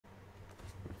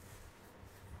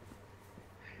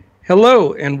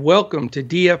Hello and welcome to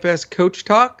DFS Coach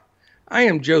Talk. I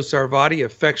am Joe Sarvati,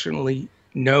 affectionately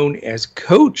known as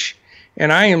Coach,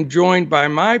 and I am joined by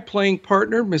my playing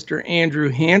partner, Mr. Andrew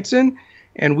Hansen,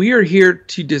 and we are here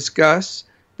to discuss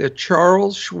the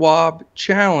Charles Schwab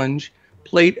Challenge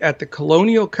played at the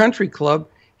Colonial Country Club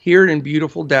here in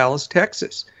beautiful Dallas,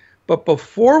 Texas. But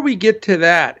before we get to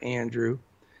that, Andrew,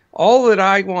 all that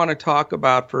I want to talk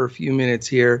about for a few minutes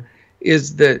here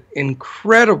is the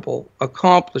incredible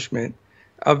accomplishment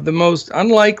of the most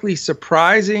unlikely,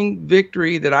 surprising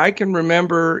victory that I can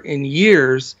remember in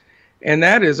years, and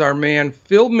that is our man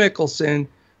Phil Mickelson,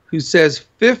 who says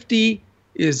 50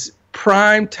 is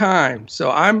prime time. So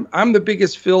I'm the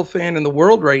biggest Phil fan in the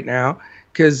world right now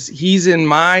because he's in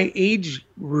my age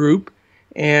group,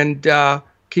 and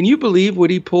can you believe what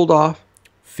he pulled off?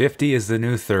 50 is the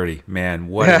new 30. Man,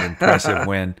 what an impressive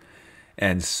win,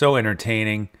 and so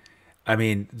entertaining. I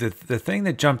mean, the thing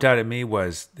that jumped out at me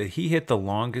was that he hit the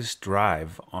longest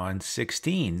drive on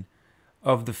 16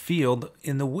 of the field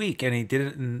in the week, and he did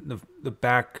it in the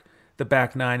back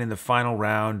nine in the final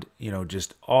round. You know,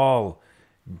 just all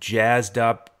jazzed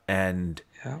up, and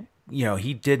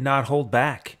he did not hold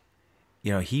back.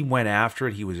 You know, he went after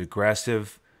it. He was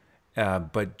aggressive,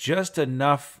 but just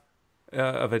enough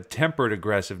of a tempered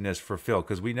aggressiveness for Phil,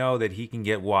 because we know that he can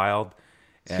get wild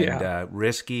and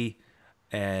risky.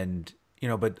 And,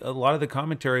 but a lot of the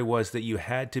commentary was that you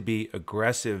had to be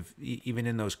aggressive even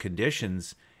in those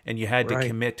conditions, and you had to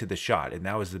commit to the shot. And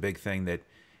that was the big thing that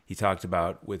he talked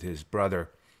about with his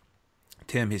brother,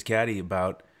 Tim, his caddy,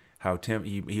 about how Tim,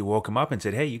 he woke him up and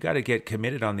said, hey, you got to get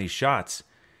committed on these shots.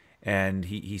 And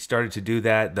he started to do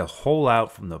that. The hole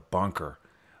out from the bunker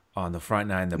on the front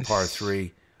nine, the par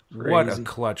three. Crazy. What a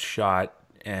clutch shot.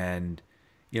 And,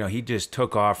 he just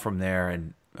took off from there.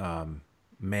 And,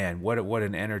 man, what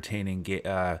an entertaining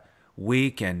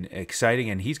week and exciting.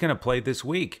 And he's going to play this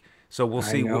week. So we'll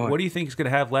see. What do you think he's going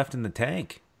to have left in the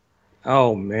tank?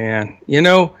 Oh, man.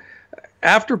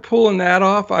 After pulling that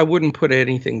off, I wouldn't put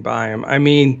anything by him. I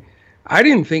mean, I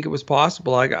didn't think it was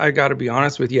possible. I got to be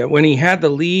honest with you. When he had the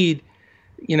lead,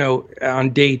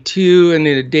 on day 2 and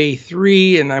then day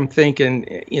 3, and I'm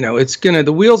thinking,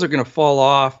 the wheels are going to fall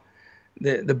off.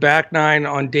 The back nine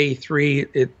on day 3,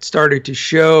 it started to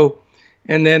show.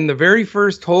 And then the very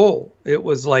first hole, it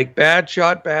was like bad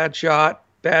shot, bad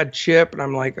chip. And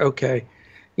I'm like, okay,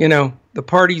 the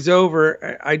party's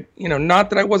over. I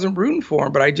not that I wasn't rooting for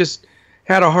him, but I just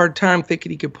had a hard time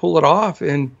thinking he could pull it off.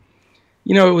 And,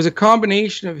 it was a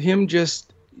combination of him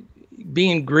just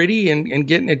being gritty and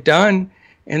getting it done.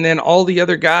 And then all the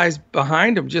other guys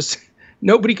behind him, just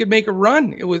nobody could make a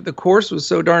run. The course was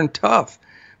so darn tough.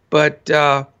 But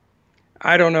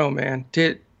I don't know, man.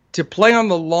 To play on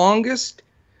the longest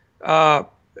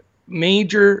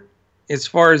major as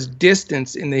far as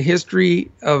distance in the history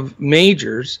of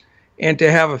majors, and to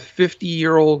have a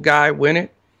 50-year-old guy win it,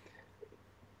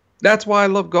 that's why I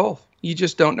love golf. You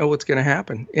just don't know what's going to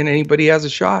happen, and anybody has a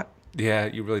shot. Yeah,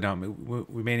 you really don't.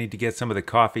 We may need to get some of the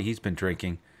coffee he's been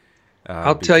drinking.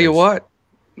 I'll tell you what,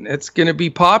 it's going to be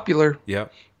popular.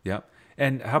 Yep.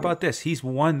 And how about this? He's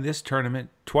won this tournament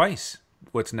twice.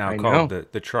 What's now called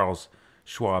the Charles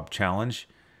Schwab Challenge.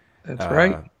 That's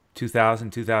right.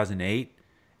 2000, 2008.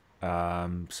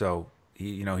 So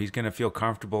he's going to feel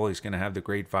comfortable. He's going to have the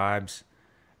great vibes.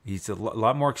 He's a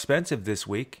lot more expensive this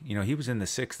week. He was in the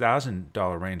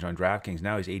 $6,000 range on DraftKings.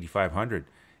 Now he's $8,500,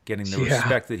 getting the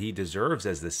respect that he deserves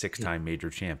as the 6-time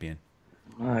major champion.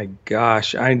 My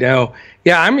gosh, I know.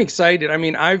 Yeah, I'm excited. I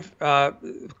mean,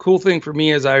 cool thing for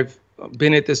me is I've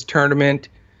been at this tournament,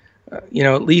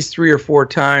 at least 3 or 4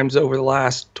 times over the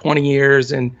last 20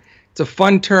 years, and it's a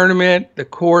fun tournament. The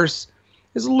course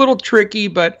is a little tricky,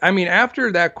 but I mean,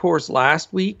 after that course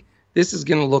last week, this is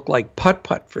going to look like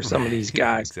putt-putt for some of these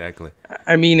guys. Exactly.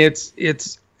 I mean, it's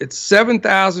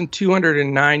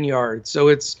 7,209 yards, so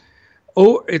it's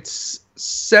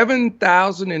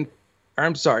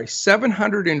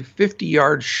 750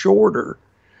 yards shorter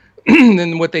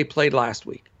than what they played last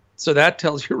week. So that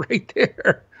tells you right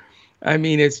there. I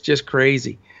mean, it's just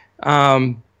crazy.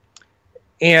 And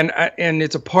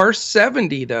it's a par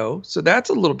 70 though, so that's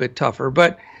a little bit tougher.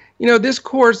 But this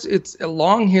course, it's a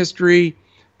long history.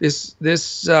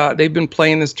 They've been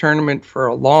playing this tournament for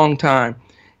a long time,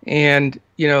 and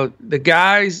the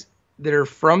guys that are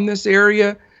from this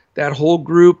area, that whole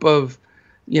group of,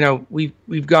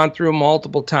 we've gone through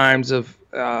multiple times of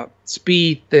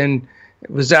Spieth and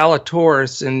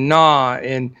Zalatoris and Na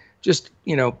and just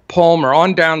Palmer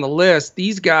on down the list.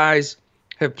 These guys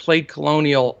have played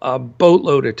Colonial a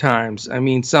boatload of times. I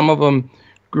mean, some of them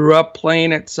grew up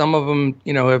playing it. Some of them,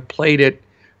 have played it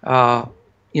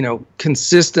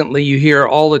consistently you hear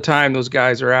all the time those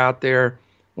guys are out there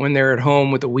when they're at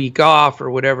home with a week off or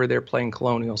whatever, they're playing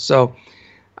Colonial. So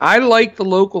I like the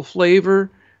local flavor,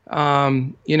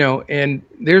 and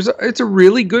it's a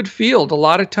really good field. A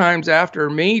lot of times after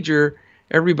a major,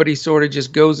 everybody sort of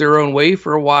just goes their own way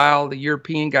for a while. The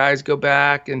European guys go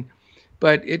back,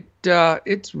 but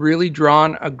it's really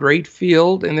drawn a great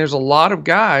field, and there's a lot of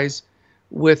guys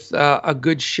with a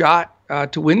good shot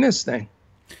to win this thing.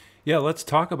 Yeah, let's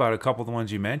talk about a couple of the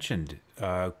ones you mentioned,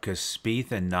 because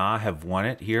Spieth and Na have won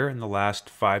it here in the last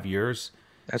 5 years.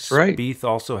 That's right. Spieth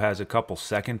also has a couple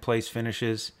second place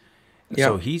finishes. Yeah.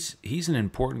 So he's an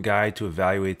important guy to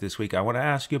evaluate this week. I want to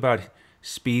ask you about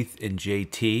Spieth and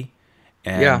JT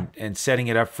and setting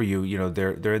it up for you.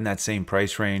 They're in that same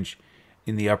price range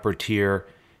in the upper tier.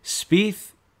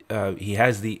 Spieth, he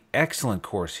has the excellent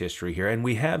course history here, and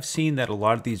we have seen that a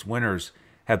lot of these winners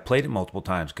have played it multiple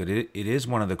times because it is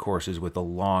one of the courses with a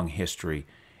long history.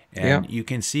 And you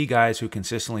can see guys who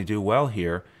consistently do well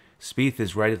here. Spieth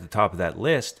is right at the top of that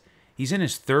list. He's in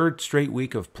his third straight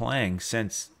week of playing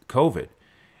since COVID.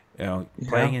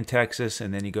 Playing in Texas,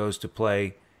 and then he goes to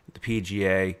play the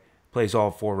PGA, plays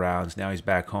all 4 rounds. Now he's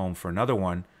back home for another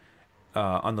one.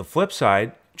 On the flip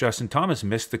side, Justin Thomas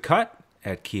missed the cut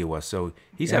at Kiawah, so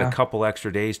he's had a couple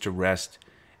extra days to rest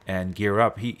and gear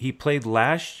up. He played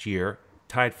last year,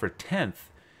 tied for 10th,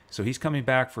 so he's coming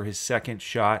back for his second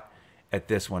shot at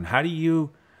this one. How do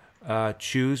you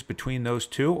choose between those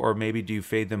two, or maybe do you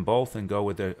fade them both and go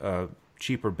with a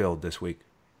cheaper build this week?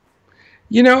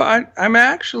 I'm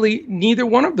actually neither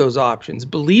one of those options.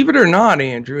 Believe it or not,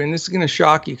 Andrew, and this is going to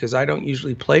shock you because I don't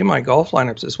usually play my golf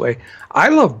lineups this way. I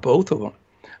love both of them.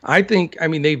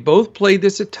 They both played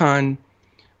this a ton.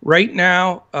 Right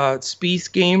now, Spieth's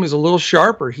game is a little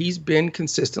sharper. He's been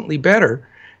consistently better.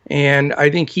 And I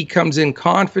think he comes in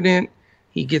confident.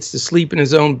 He gets to sleep in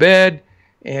his own bed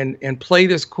and play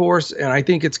this course. And I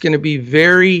think it's going to be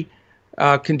very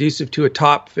conducive to a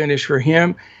top finish for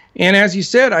him. And as you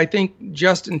said, I think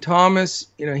Justin Thomas,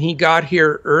 he got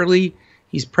here early.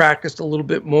 He's practiced a little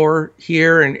bit more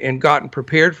here and gotten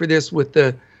prepared for this with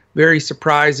the very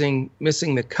surprising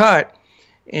missing the cut.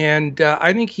 And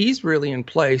I think he's really in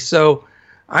play. So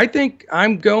I think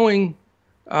I'm going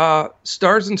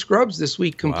stars and scrubs this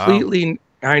week completely. Wow.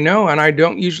 I know, and I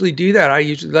don't usually do that. I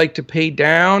usually like to pay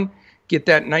down, get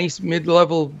that nice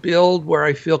mid-level build where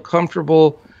I feel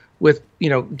comfortable with,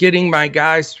 getting my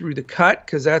guys through the cut,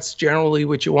 because that's generally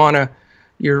what you want to,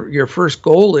 your first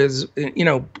goal is.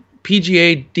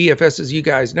 PGA DFS, as you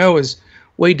guys know, is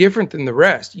way different than the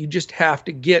rest. You just have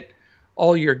to get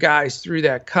all your guys through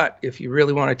that cut if you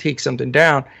really want to take something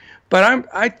down. But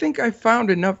I think I found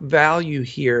enough value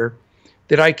here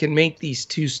that I can make these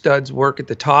two studs work at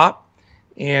the top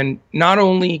and not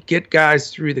only get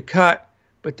guys through the cut,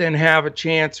 but then have a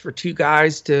chance for two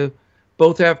guys to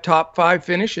both have top 5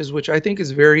 finishes, which I think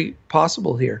is very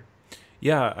possible here.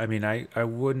 Yeah, I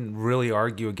wouldn't really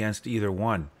argue against either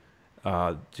one.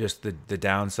 Just the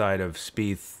downside of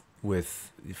Spieth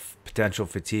with potential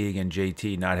fatigue and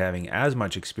JT not having as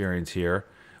much experience here.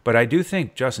 But I do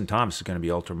think Justin Thomas is going to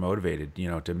be ultra motivated,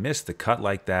 to miss the cut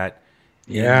like that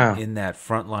in that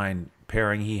frontline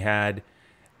pairing he had.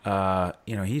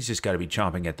 He's just got to be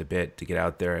chomping at the bit to get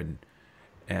out there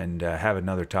and have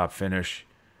another top finish.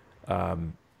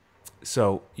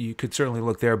 So you could certainly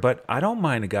look there, but I don't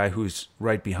mind a guy who's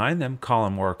right behind them,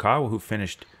 Colin Morikawa, who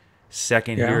finished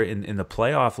second here in the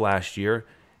playoff last year.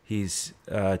 He's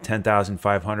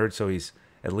 10,500, so he's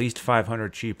at least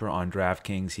 500 cheaper on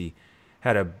DraftKings. He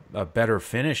had a better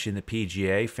finish in the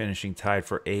PGA, finishing tied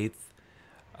for 8th.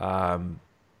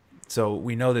 So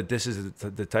we know that this is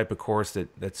the type of course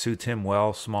that suits him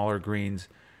well. Smaller greens,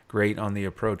 great on the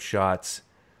approach shots.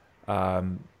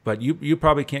 But you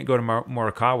probably can't go to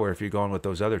Morikawa if you're going with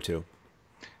those other two.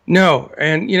 No,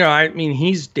 and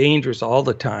he's dangerous all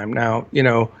the time. Now,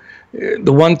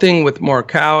 the one thing with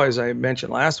Morikawa, as I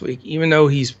mentioned last week, even though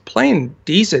he's playing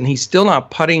decent, he's still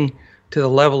not putting to the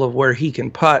level of where he can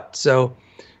putt. So,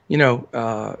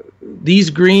 these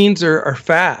greens are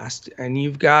fast, and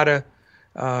you've got to,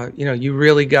 you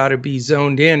really got to be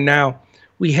zoned in. Now,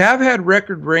 we have had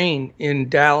record rain in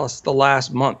Dallas the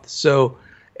last month, so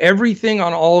everything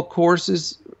on all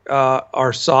courses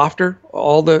are softer.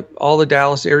 All the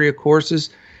Dallas area courses,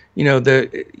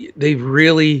 they've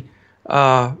really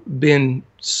been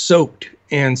soaked,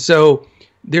 and so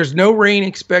there's no rain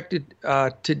expected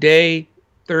today,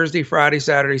 Thursday, Friday,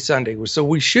 Saturday, Sunday. So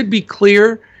we should be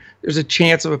clear. There's a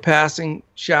chance of a passing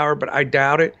shower, but I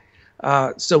doubt it.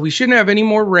 So we shouldn't have any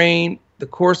more rain. The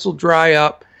course will dry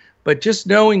up, but just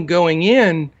knowing going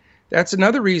in that's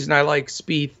another reason I like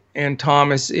Spieth and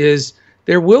Thomas is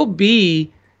there will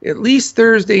be at least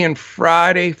Thursday and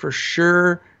Friday for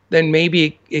sure. Then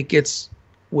maybe it gets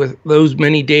with those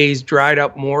many days dried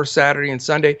up more Saturday and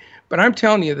Sunday. But I'm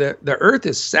telling you, the earth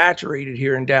is saturated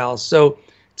here in Dallas. So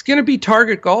it's going to be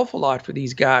target golf a lot for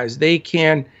these guys. They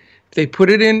can, if they put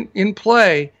it in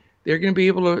play, they're going to be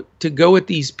able to go at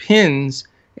these pins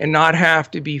and not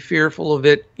have to be fearful of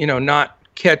it, not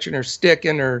catching or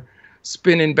sticking or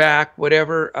spinning back,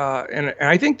 whatever. And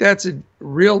I think that's a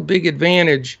real big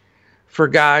advantage for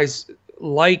guys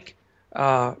like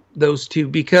those two,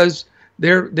 because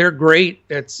they're great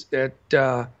at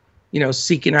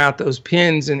seeking out those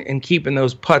pins and keeping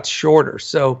those putts shorter.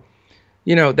 So,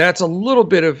 that's a little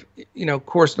bit of,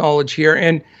 course knowledge here.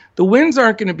 And the winds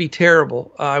aren't going to be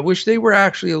terrible. I wish they were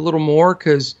actually a little more,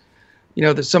 because,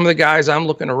 some of the guys I'm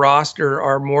looking to roster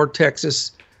are more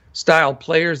Texas style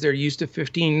players. They're used to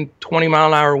 15, 20 mile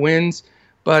an hour winds,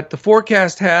 but the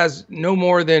forecast has no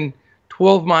more than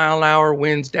 12 mile an hour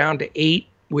winds down to 8,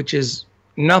 which is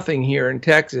nothing here in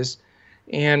Texas.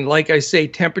 And like I say,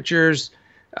 temperatures,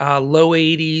 low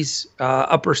 80s,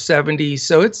 upper 70s.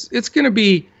 So it's going to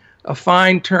be a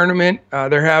fine tournament.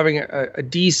 They're having a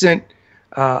decent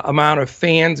amount of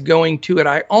fans going to it.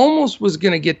 I almost was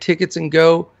going to get tickets and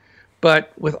go,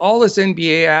 but with all this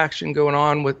NBA action going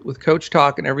on with Coach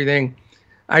Talk and everything,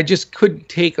 I just couldn't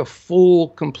take a full,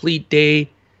 complete day,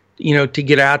 to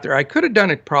get out there. I could have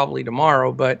done it probably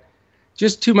tomorrow, but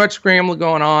just too much scrambling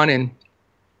going on. And,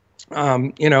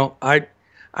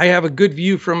 I have a good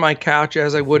view from my couch,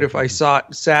 as I would if I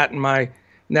sat in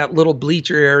that little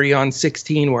bleacher area on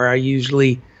 16 where I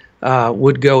usually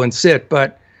would go and sit.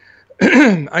 But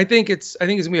I think it's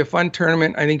gonna be a fun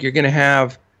tournament. I think you're gonna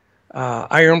have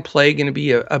iron play going to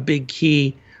be a big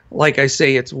key. Like I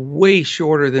say, it's way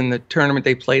shorter than the tournament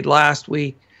they played last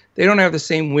week. They don't have the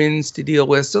same winds to deal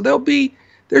with, so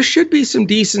there should be some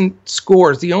decent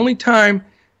scores. The only time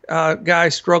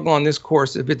guys struggle on this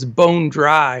course if it's bone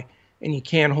dry and you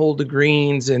can't hold the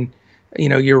greens, and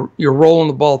you're rolling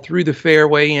the ball through the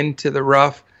fairway into the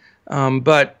rough.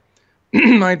 But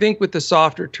I think with the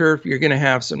softer turf, you're going to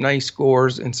have some nice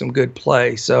scores and some good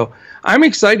play. So I'm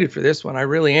excited for this one. I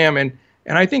really am. And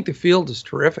I think the field is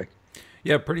terrific.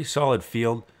 Yeah, pretty solid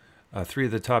field. 3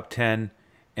 of the top 10.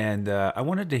 And I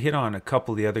wanted to hit on a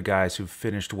couple of the other guys who've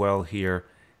finished well here.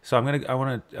 So I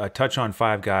want to touch on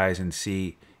 5 guys and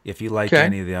see if you like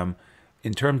any of them.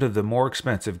 In terms of the more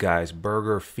expensive guys,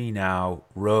 Berger, Finau,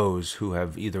 Rose, who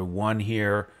have either won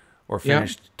here or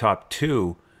finished top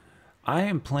 2, I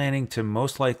am planning to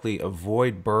most likely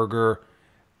avoid Berger.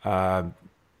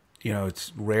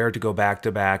 It's rare to go back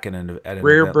to back at an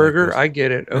rare event Berger. Like I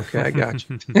get it. Okay, I got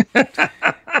you.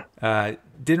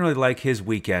 Didn't really like his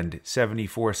weekend.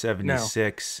 74,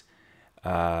 76.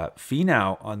 No.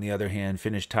 Finau, on the other hand,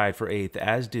 finished tied for 8th,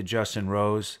 as did Justin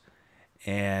Rose.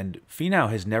 And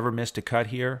Finau has never missed a cut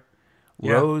here.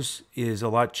 Yeah. Rose is a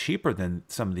lot cheaper than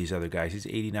some of these other guys. He's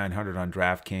 $8,900 on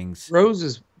DraftKings. Rose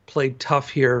has played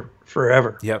tough here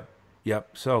forever. Yep.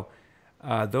 So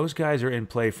those guys are in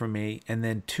play for me. And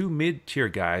then 2 mid-tier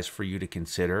guys for you to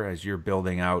consider as you're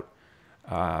building out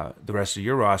the rest of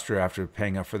your roster after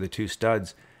paying up for the 2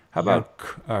 studs. How about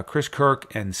Chris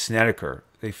Kirk and Snedeker?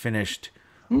 They finished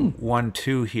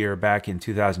 1-2 here back in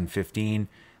 2015.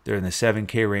 They're in the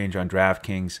 7K range on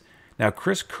DraftKings. Now,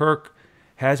 Chris Kirk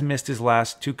has missed his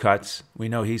last 2 cuts. We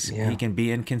know he can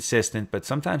be inconsistent, but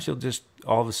sometimes he'll just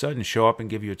all of a sudden show up and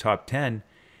give you a top 10.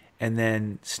 And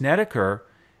then Snedeker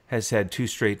has had 2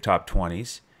 straight top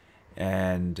 20s,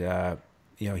 and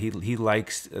he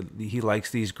likes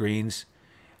these greens.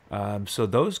 So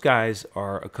those guys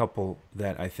are a couple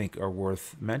that I think are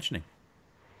worth mentioning.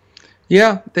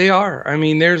 Yeah, they are. I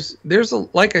mean, there's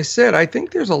like I said, I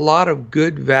think there's a lot of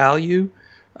good value.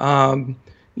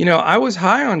 I was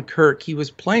high on Kirk. He was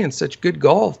playing such good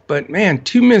golf, but man,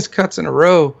 2 missed cuts in a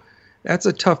row, that's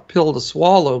a tough pill to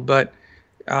swallow. But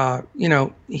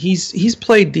he's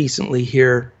played decently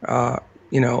here,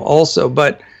 also.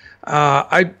 But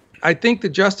I think the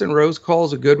Justin Rose call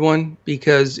is a good one,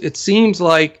 because it seems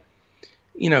like,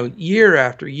 year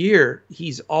after year,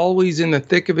 he's always in the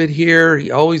thick of it here.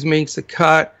 He always makes the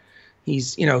cut. He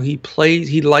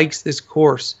likes this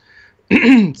course.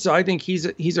 So I think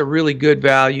he's a really good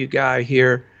value guy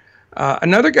here.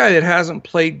 Another guy that hasn't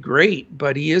played great,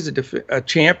 but he is a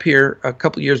champ here a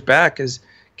couple years back, is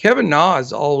Kevin Na.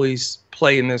 Is always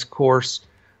playing this course,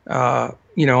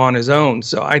 on his own.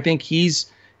 So I think his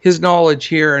knowledge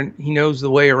here, and he knows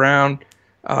the way around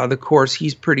the course.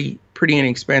 He's pretty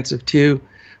inexpensive too.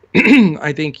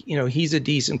 I think he's a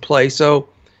decent play. So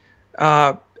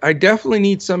I definitely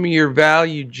need some of your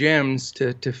value gems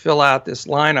to fill out this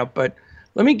lineup. But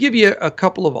let me give you a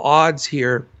couple of odds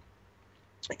here,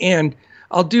 and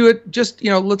I'll do it just,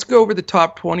 let's go over the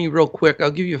top 20 real quick.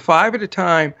 I'll give you 5 at a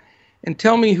time, and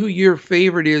tell me who your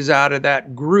favorite is out of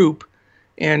that group,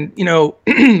 and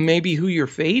maybe who your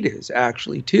fade is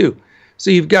actually too. So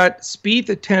you've got Spieth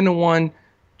at 10-1,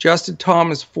 Justin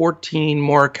Thomas 14,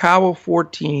 Morikawa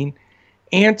 14,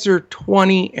 Answer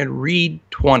 20, and Reed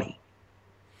 20.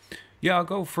 Yeah, I'll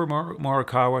go for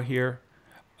Morikawa here,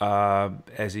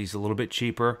 as he's a little bit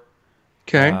cheaper.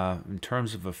 Okay. In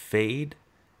terms of a fade,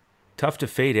 tough to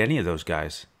fade any of those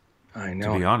guys. I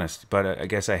know. To be honest, but I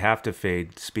guess I have to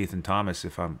fade Spieth and Thomas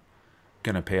if I'm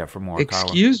going to pay up for Morikawa.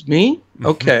 Excuse me?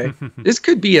 Okay. This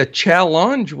could be a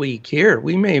challenge week here.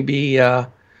 We may be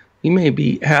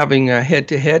having a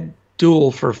head-to-head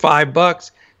duel for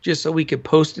 $5 just so we could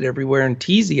post it everywhere and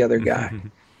tease the other guy.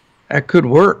 That could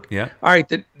work. Yeah. All right,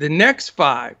 the next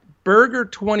 5, Berger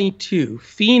 22,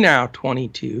 Finau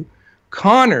 22,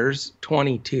 Connors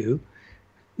 22,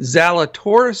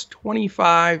 Zalatoris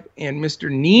 25, and Mr.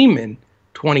 Neiman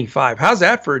 25. How's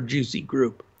that for a juicy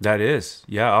group? That is.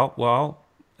 Yeah,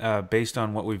 based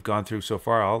on what we've gone through so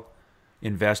far, I'll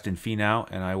invest in Finau,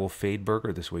 and I will fade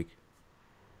Berger this week.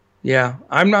 Yeah,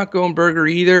 I'm not going Berger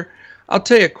either. I'll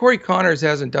tell you, Corey Connors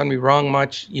hasn't done me wrong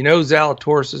much.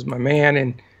 Zalatoris is my man,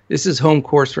 and this is home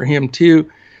course for him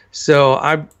too. So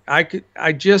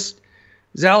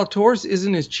Zalatoris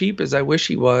isn't as cheap as I wish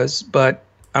he was, but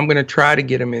I'm going to try to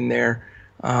get him in there.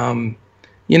 I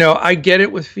get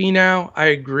it with Finau. I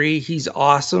agree. He's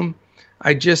awesome.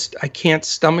 I can't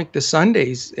stomach the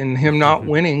Sundays and him not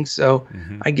winning. So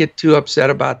I get too upset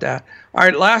about that. All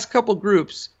right, last couple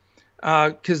groups,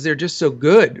 because they're just so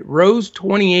good. Rose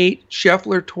 28,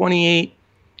 Scheffler 28,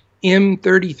 M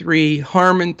 33,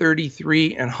 Harman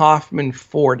 33, and Hoffman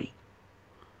 40.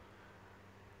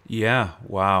 Yeah,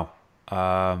 wow.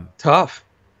 Tough.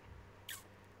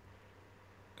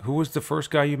 Who was the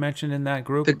first guy you mentioned in that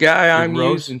group? The guy I'm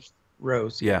using,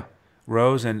 Rose. Yeah,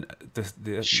 Rose and the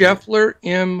Scheffler,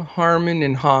 M, Harman,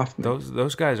 and Hoffman.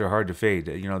 Those guys are hard to fade.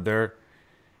 They're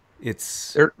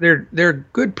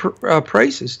good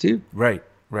prices too. Right.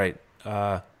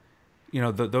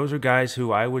 Those are guys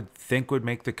who I would think would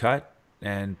make the cut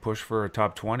and push for a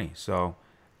top 20. So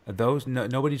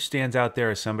nobody stands out there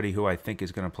as somebody who I think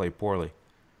is going to play poorly.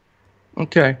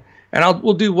 Okay. And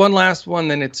we'll do one last one,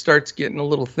 then it starts getting a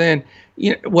little thin.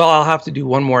 I'll have to do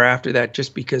one more after that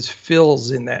just because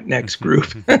Phil's in that next group.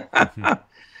 All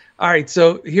right,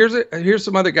 so here's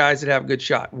some other guys that have a good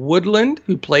shot. Woodland,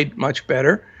 who played much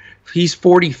better. He's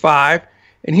 45.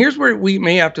 And here's where we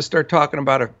may have to start talking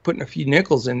about putting a few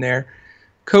nickels in there.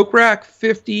 Kokrak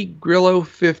 50, Grillo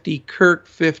 50, Kirk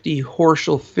 50,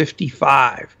 Horschel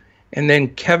 55. And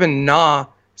then Kevin Na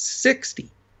 60.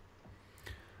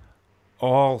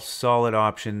 All solid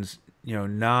options.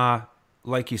 Na,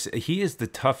 like you said, he is the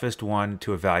toughest one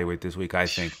to evaluate this week, I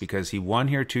think, because he won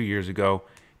here 2 years ago,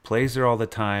 plays there all the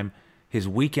time. His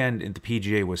weekend in the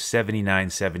PGA was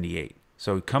 79-78.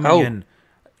 So coming in,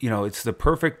 it's the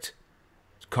perfect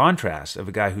contrast of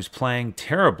a guy who's playing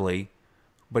terribly,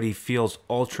 but he feels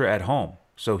ultra at home.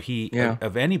 So he,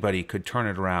 of anybody, could turn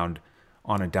it around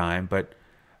on a dime. But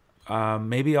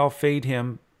maybe I'll fade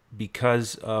him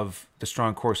because of the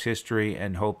strong course history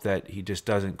and hope that he just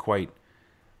doesn't quite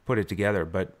put it together.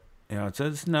 But it's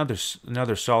another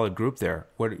solid group there.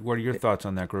 What are your thoughts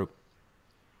on that group?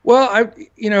 Well,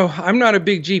 I'm not a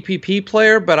big GPP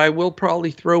player, but I will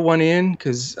probably throw one in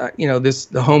because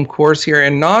the home course here,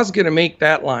 and Na's going to make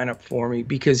that lineup for me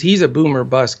because he's a boomer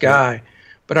bust guy. Yeah.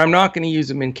 But I'm not going to use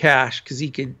him in cash because he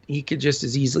could just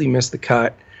as easily miss the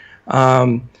cut.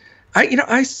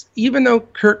 Even though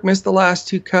Kirk missed the last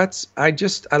 2 cuts, I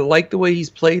like the way he's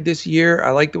played this year. I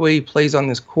like the way he plays on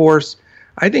this course.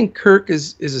 I think Kirk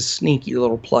is a sneaky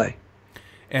little play.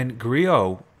 And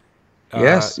Grillo,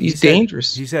 yes, he's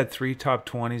dangerous. He's had 3 top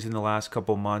 20s in the last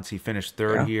couple months. He finished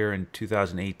 3rd here in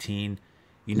 2018.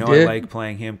 I like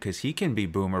playing him because he can be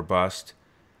boom or bust.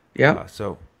 Yeah.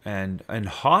 And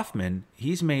Hoffman,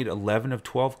 he's made 11 of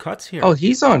 12 cuts here. Oh,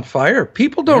 he's on fire.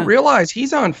 People don't realize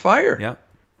he's on fire. Yeah.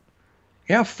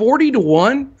 Yeah,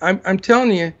 40-1. I'm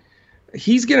telling you,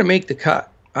 he's going to make the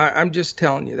cut. I'm just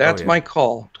telling you. That's my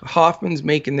call. Hoffman's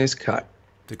making this cut.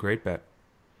 It's a great bet.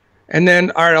 And then,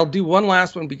 all right, I'll do one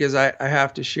last one because I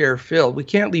have to share Phil. We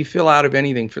can't leave Phil out of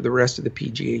anything for the rest of the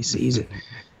PGA season.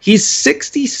 He's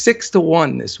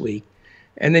 66-1 this week.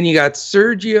 And then you got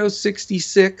Sergio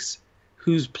 66,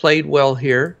 who's played well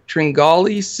here.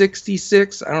 Tringali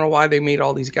 66. I don't know why they made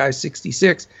all these guys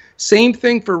 66. Same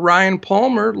thing for Ryan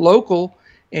Palmer, local,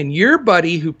 and your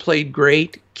buddy who played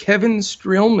great, Kevin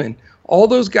Streelman. All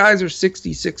those guys are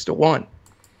 66 to 1.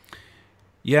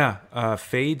 Yeah,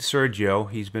 fade Sergio.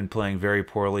 He's been playing very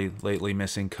poorly lately,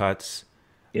 missing cuts.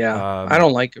 Yeah, I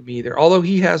don't like him either, although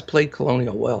he has played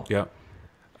Colonial well. Yeah.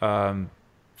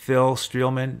 Phil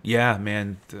Streelman, yeah,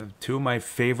 man, two of my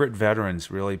favorite veterans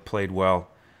really played well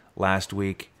last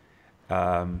week.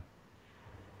 Could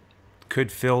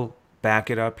Phil back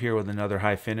it up here with another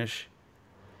high finish?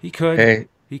 He could. Hey,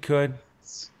 he could.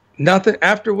 Nothing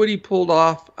after what he pulled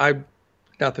off.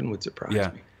 Nothing would surprise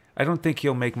me. I don't think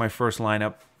he'll make my first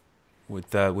lineup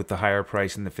with the higher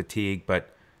price and the fatigue,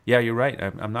 but yeah, you're right.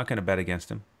 I'm not going to bet against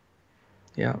him.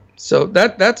 Yeah, so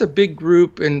that's a big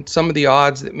group, and some of the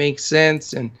odds that make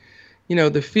sense, and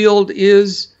the field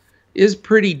is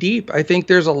pretty deep. I think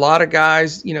there's a lot of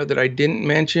guys that I didn't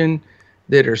mention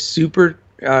that are super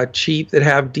cheap that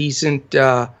have decent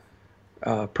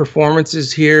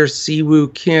performances here.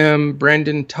 Siwoo Kim,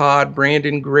 Brendan Todd,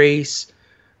 Brandon Grace,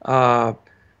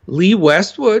 Lee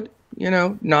Westwood.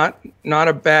 Not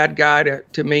a bad guy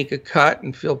to make a cut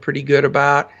and feel pretty good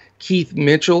about. Keith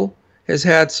Mitchell has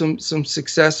had some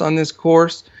success on this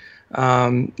course.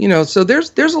 So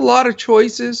there's a lot of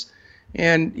choices,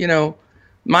 and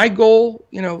my goal,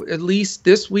 at least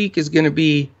this week, is going to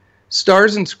be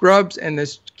stars and scrubs, and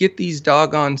get these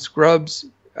doggone scrubs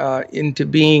into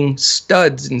being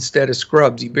studs instead of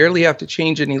scrubs. You barely have to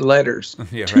change any letters.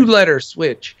 Yeah, Two-letter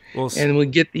switch, and we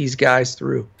get these guys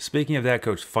through. Speaking of that,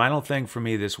 Coach, final thing for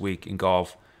me this week in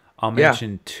golf, I'll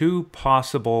mention two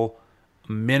possible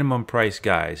minimum price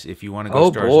guys if you want to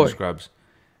go stars and scrubs.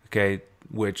 Okay,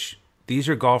 which these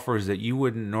are golfers that you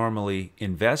wouldn't normally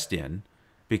invest in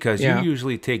because you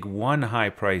usually take one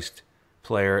high-priced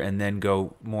player and then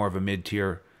go more of a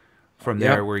mid-tier from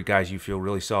there where guys you feel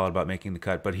really solid about making the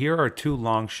cut. But here are two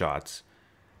long shots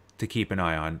to keep an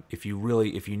eye on if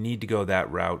you need to go that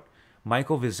route.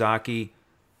 Michael Vizaki,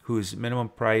 whose minimum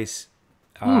price,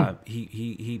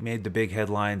 he made the big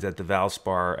headlines at the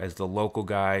Valspar as the local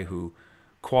guy who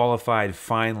qualified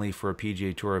finally for a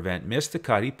PGA Tour event, missed the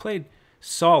cut. He played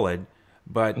solid,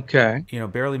 but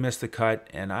barely missed the cut.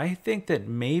 And I think that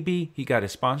maybe he got a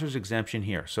sponsor's exemption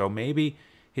here. So maybe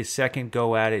his second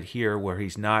go at it here where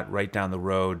he's not right down the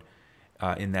road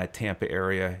in that Tampa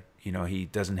area. He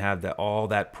doesn't have all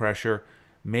that pressure.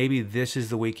 Maybe this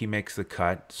is the week he makes the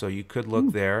cut. So you could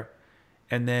look there.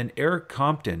 And then Eric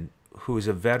Compton, who is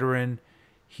a veteran.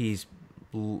 He's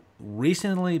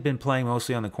recently been playing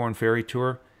mostly on the Korn Ferry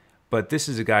Tour, but this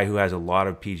is a guy who has a lot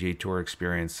of PGA Tour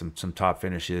experience, some top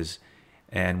finishes,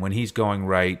 and when he's going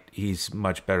right, he's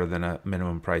much better than a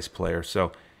minimum price player.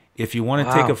 So if you want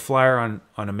to take a flyer on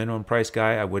a minimum price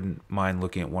guy, I wouldn't mind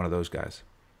looking at one of those guys.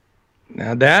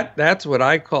 Now that's what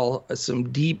I call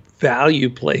some deep value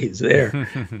plays there.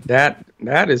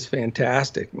 that is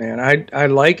fantastic, man. I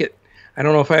like it. I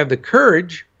don't know if I have the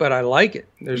courage, but I like it.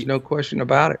 There's no question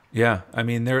about it. Yeah, I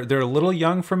mean they're a little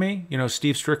young for me.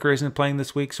 Steve Stricker isn't playing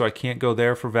this week, so I can't go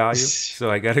there for value.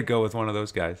 So I got to go with one of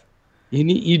those guys.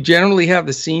 You generally have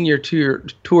the senior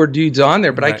tour dudes on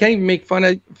there, but I can't even make fun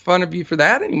of you for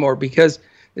that anymore because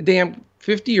the damn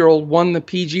 50-year-old won the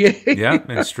PGA. Yeah,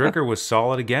 and Stricker was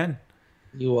solid again.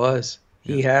 He was.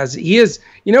 He is.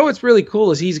 What's really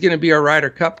cool is he's going to be our Ryder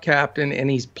Cup captain, and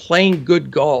he's playing good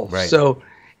golf. Right. So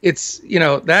it's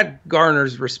that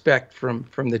garners respect from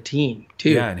the team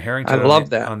too. Yeah, and Harrington, I love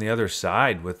that on the other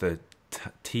side with the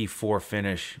T4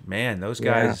 finish. Man, those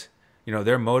guys,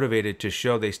 they're motivated to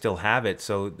show they still have it.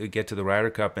 So they get to the Ryder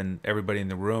Cup, and everybody in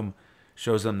the room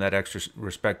shows them that extra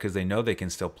respect because they know they can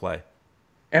still play.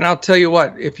 And I'll tell you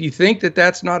what, if you think that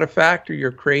that's not a factor,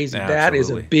 you're crazy. Yeah, that is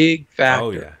a big factor.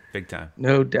 Oh yeah, big time.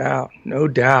 No doubt.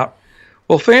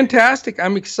 Well, fantastic.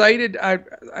 I'm excited. I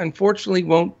unfortunately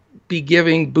won't be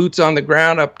giving boots on the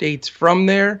ground updates from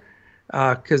there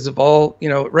because of all,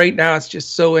 right now it's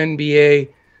just so NBA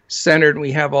centered. And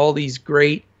we have all these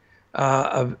great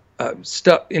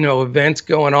stuff, events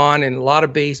going on and a lot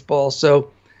of baseball.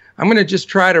 So I'm going to just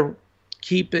try to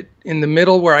keep it in the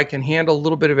middle where I can handle a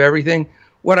little bit of everything.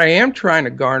 What I am trying to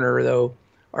garner, though,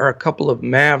 are a couple of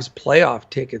Mavs playoff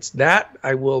tickets. That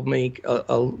I will make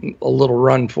a little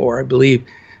run for. I believe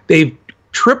they've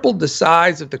tripled the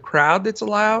size of the crowd that's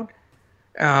allowed.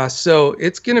 So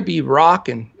it's going to be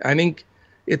rocking. I think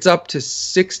it's up to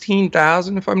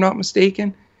 16,000, if I'm not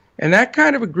mistaken. And that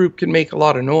kind of a group can make a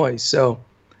lot of noise. So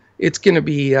it's going to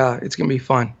be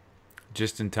fun.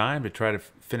 Just in time to try to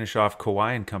finish off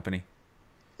Kawhi and company.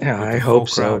 Yeah, I hope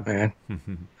so, man.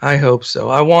 I hope so.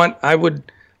 I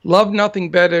would love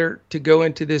nothing better to go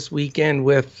into this weekend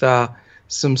with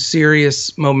some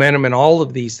serious momentum in all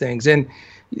of these things. And,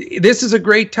 this is a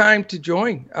great time to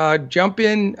join. Jump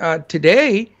in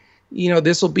today.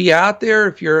 This will be out there.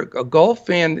 If you're a golf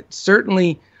fan,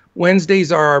 certainly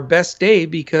Wednesdays are our best day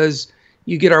because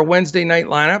you get our Wednesday night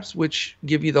lineups, which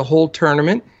give you the whole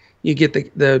tournament. You get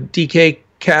the DK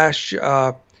Cash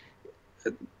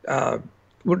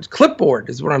clipboard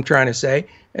is what I'm trying to say.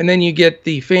 And then you get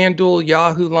the FanDuel,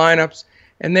 Yahoo lineups.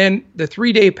 And then the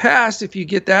 3-day pass, if you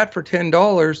get that for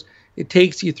 $10, it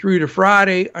takes you through to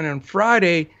Friday. And on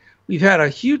Friday, we've had a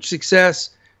huge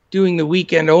success doing the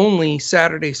weekend only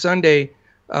Saturday, Sunday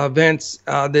events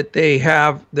that they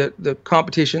have the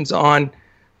competitions on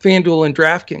FanDuel and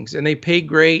DraftKings. And they pay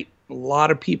great. A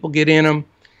lot of people get in them.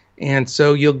 And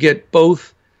so you'll get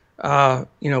both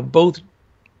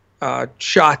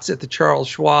shots at the Charles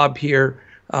Schwab here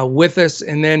with us.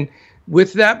 And then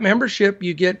with that membership,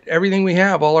 you get everything we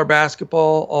have, all our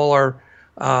basketball, all our,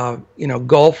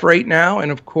 golf right now,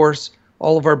 and of course,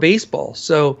 all of our baseball.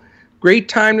 So great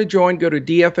time to join. Go to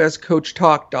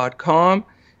dfscoachtalk.com.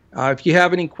 If you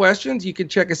have any questions, you can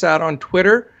check us out on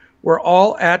Twitter. We're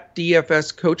all at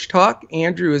DFS Coach Talk.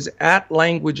 Andrew is at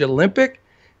Language Olympic,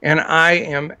 and I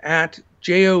am at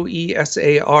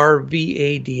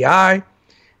JOESARVADI.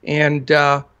 And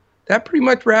that pretty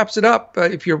much wraps it up.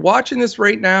 If you're watching this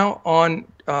right now on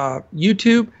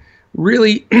YouTube,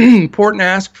 really important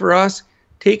ask for us.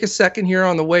 Take a second here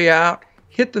on the way out.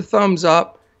 Hit the thumbs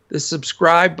up, the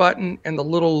subscribe button, and the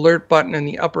little alert button in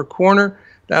the upper corner.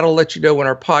 That'll let you know when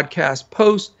our podcast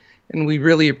posts. And we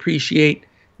really appreciate,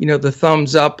 the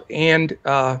thumbs up and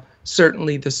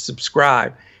certainly the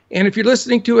subscribe. And if you're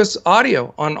listening to us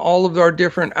audio on all of our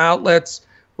different outlets,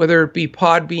 whether it be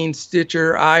Podbean,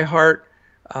 Stitcher, iHeart,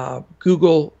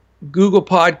 Google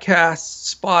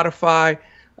Podcasts, Spotify,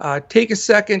 take a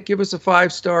second, give us a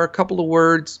 5-star, a couple of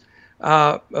words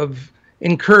of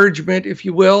encouragement, if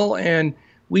you will. And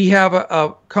we have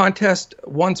a contest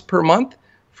once per month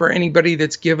for anybody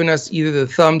that's given us either the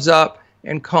thumbs up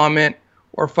and comment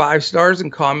or 5 stars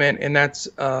and comment. And that's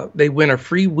they win a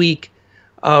free week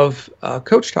of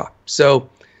Coach Talk. So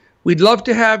we'd love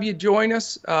to have you join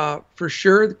us for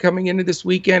sure coming into this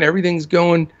weekend. Everything's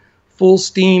going full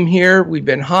steam here. We've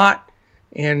been hot,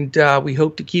 and we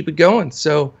hope to keep it going.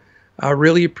 So I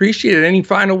really appreciate it. Any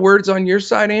final words on your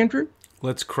side, Andrew?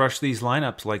 Let's crush these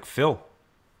lineups like Phil.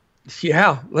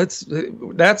 Yeah,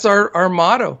 that's our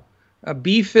motto.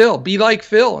 Be Phil. Be like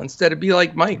Phil instead of be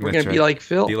like Mike. We're going to be like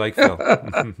Phil. Be like Phil.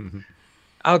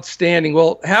 Outstanding.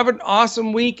 Well, have an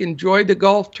awesome week. Enjoy the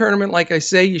golf tournament. Like I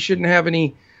say, you shouldn't have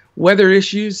any weather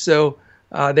issues. So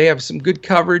they have some good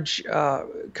coverage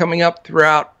coming up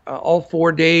throughout all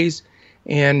 4 days.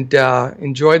 And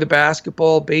enjoy the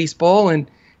basketball, baseball, and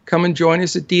come and join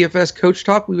us at DFS Coach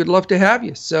Talk. We would love to have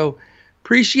you. So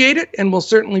appreciate it. And we'll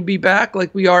certainly be back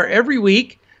like we are every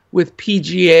week with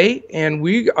PGA. And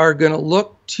we are going to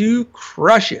look to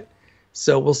crush it.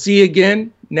 So we'll see you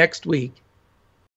again next week.